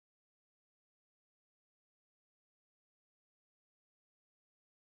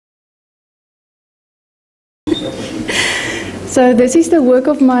So this is the work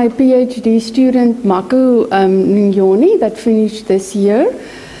of my PhD student, Mako Nyoni, that finished this year.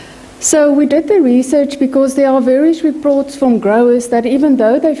 So we did the research because there are various reports from growers that even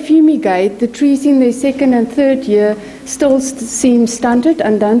though they fumigate, the trees in their second and third year still seem stunted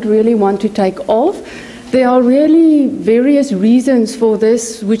and don't really want to take off. There are really various reasons for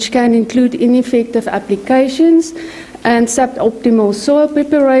this, which can include ineffective applications and suboptimal soil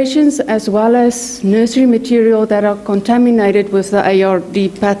preparations, as well as nursery material that are contaminated with the ARD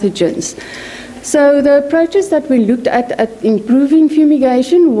pathogens. So the approaches that we looked at improving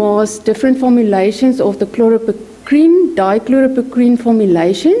fumigation was different formulations of the chloropicrine, dichloropicrine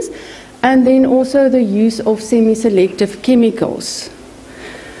formulations, and then also the use of semi-selective chemicals.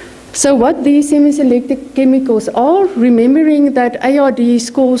 So what these semi-selective chemicals are, remembering that ARD is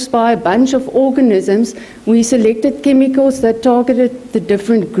caused by a bunch of organisms, we selected chemicals that targeted the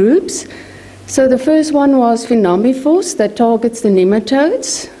different groups. So the first one was phenamifos, that targets the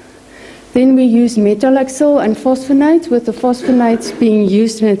nematodes. Then we used metalaxyl and phosphonates, with the phosphonates being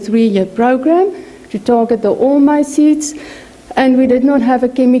used in a 3-year program to target the all mycetes. And we did not have a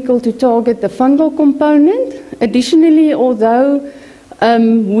chemical to target the fungal component. Additionally, although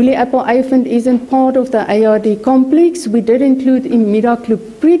woolly apple aphid isn't part of the ARD complex, we did include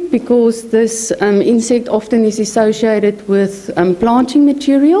imidacloprid because this insect often is associated with planting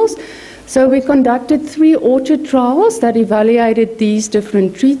materials. So we conducted 3 orchard trials that evaluated these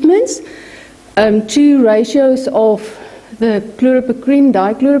different treatments. 2 ratios of the chloropicrine,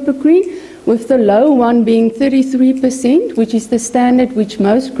 dichloropicrine, with the low one being 33%, which is the standard which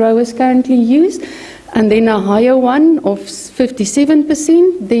most growers currently use, and then a higher one of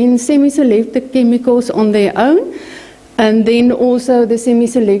 57%, then semi-selective chemicals on their own, and then also the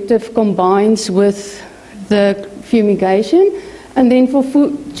semi-selective combines with the fumigation. And then for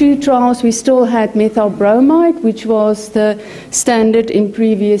 2 trials, we still had methyl bromide, which was the standard in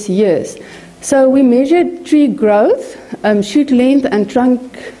previous years. So we measured tree growth, shoot length, and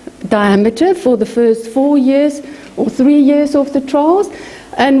trunk diameter for the first 4 years or 3 years of the trials.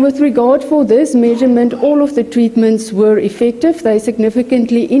 And with regard for this measurement, all of the treatments were effective. They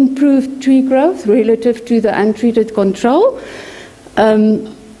significantly improved tree growth relative to the untreated control.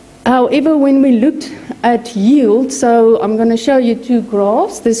 However, when we looked at yield, so I'm going to show you 2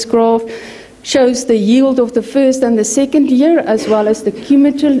 graphs. This graph shows the yield of the first and the second year, as well as the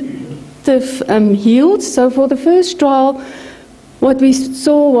cumulative yields. So for the first trial, what we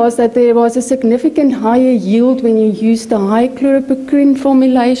saw was that there was a significant higher yield when you used the high chloropicrine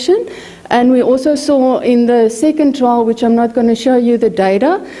formulation. And we also saw in the second trial, which I'm not going to show you the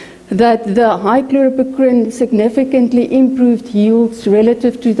data, that the high chloropicrine significantly improved yields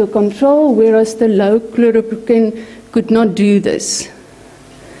relative to the control, whereas the low chloropicrine could not do this.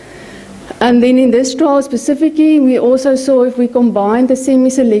 And then in this trial specifically, we also saw if we combine the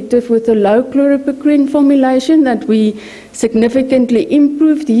semi-selective with the low chloropicrine formulation that we significantly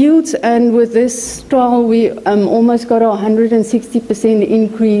improved yields, and with this trial we almost got a 160%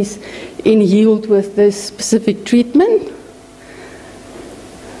 increase in yield with this specific treatment.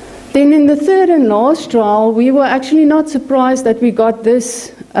 Then in the third and last trial, we were actually not surprised that we got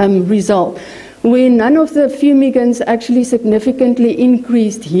this result, where none of the fumigants actually significantly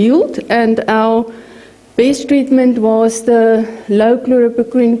increased yield, and our best treatment was the low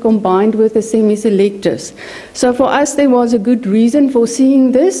chloropicrine combined with the semi-selectives. So for us, there was a good reason for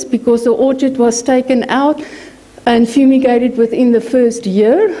seeing this, because the orchard was taken out and fumigated within the first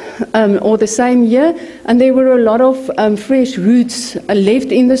year or the same year, and there were a lot of fresh roots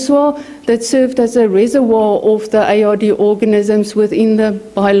left in the soil that served as a reservoir of the ARD organisms within the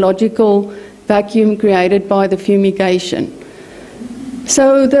biological vacuum created by the fumigation.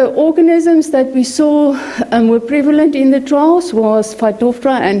 So the organisms that we saw were prevalent in the trials was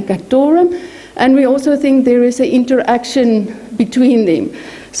Phytophthora and Catorum, and we also think there is an interaction between them.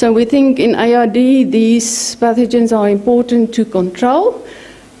 So we think in ARD these pathogens are important to control.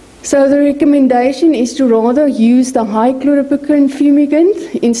 So the recommendation is to rather use the high chloropicrine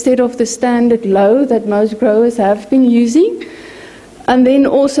fumigant instead of the standard low that most growers have been using. And then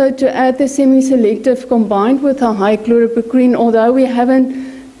also to add the semi-selective combined with a high chloropicrine, although we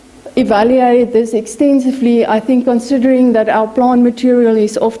haven't evaluated this extensively, I think considering that our plant material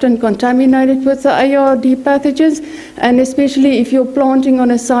is often contaminated with the ARD pathogens, and especially if you're planting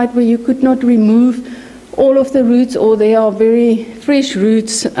on a site where you could not remove all of the roots or there are very fresh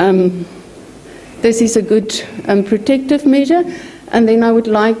roots, this is a good protective measure. And then I would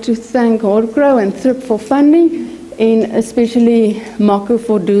like to thank Hardgrow and Thrip for funding, and especially Mako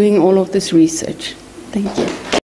for doing all of this research. Thank you.